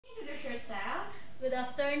yourself. Good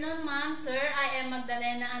afternoon, ma'am, sir. I am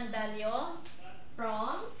Magdalena Andalio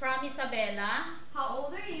From Isabela. how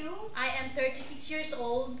old are you? I am 36 years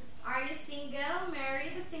old. Are you single,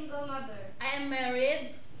 married, or single mother? I am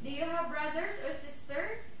married. Do you have brothers or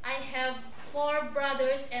sister? I have 4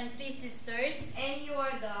 brothers and 3 sisters. And you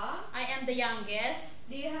are the? I am the youngest.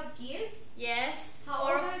 Do you have kids? Yes. How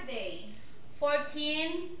old are they?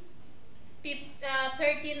 14,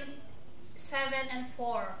 13, 7, and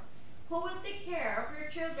 4. Who will take care of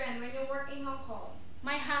your children when you work in Hong Kong?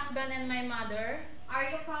 My husband and my mother. Are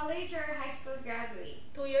you college or high school graduate?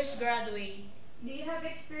 2 years graduate. Do you have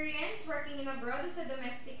experience working in abroad as a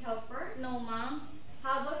domestic helper? No, ma'am.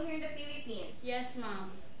 How about here in the Philippines? Yes,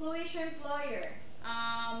 ma'am. Who is your employer?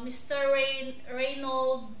 Mr.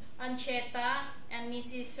 Reynold Ancheta and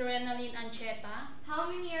Mrs. Renaline Ancheta. How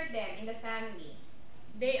many are them in the family?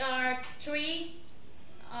 They are 3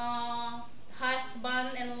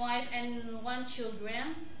 husband and wife and 1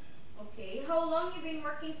 children. Okay. How long you been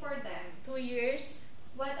working for them? 2 years.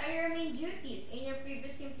 What are your main duties in your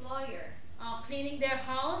previous employer? Cleaning their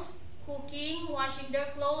house, cooking, washing their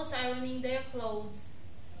clothes, ironing their clothes.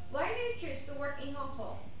 Why do you choose to work in Hong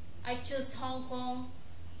Kong? I choose Hong Kong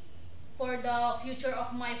for the future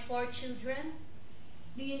of my 4 children.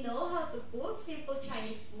 Do you know how to cook simple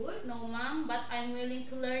Chinese food? No, ma'am, but I'm willing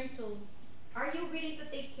to learn too. Are you willing to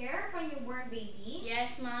take care of a newborn baby?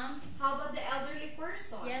 Yes, ma'am. How about the elderly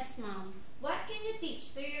person? Yes, ma'am. What can you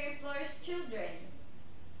teach to your employer's children?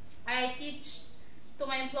 I teach to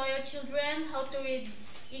my employer children how to read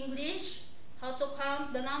English, how to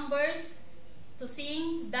count the numbers, to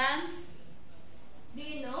sing, dance. Do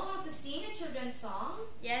you know how to sing a children's song?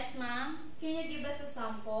 Yes, ma'am. Can you give us a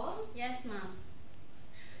sample? Yes, ma'am.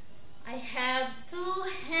 I have 2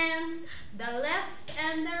 hands, the left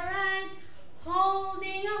and the right,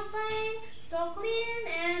 holding a flame so clean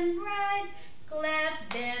and bright. Clap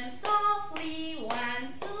them softly,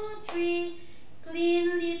 1, 2, 3.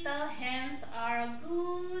 Clean little hands are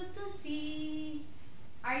good to see.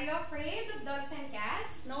 Are you afraid of dogs and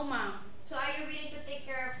cats? No, ma'am. So are you willing to take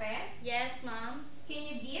care of pets? Yes, ma'am. Can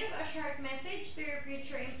you give a short message to your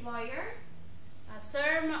future employer?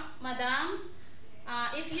 Sir, madam,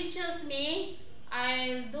 if you choose me,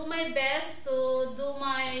 I'll do my best to do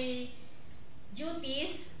my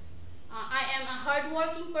duties. I am a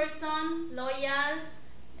hardworking person, loyal,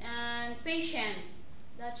 and patient.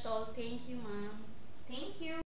 That's all. Thank you, ma'am. Thank you.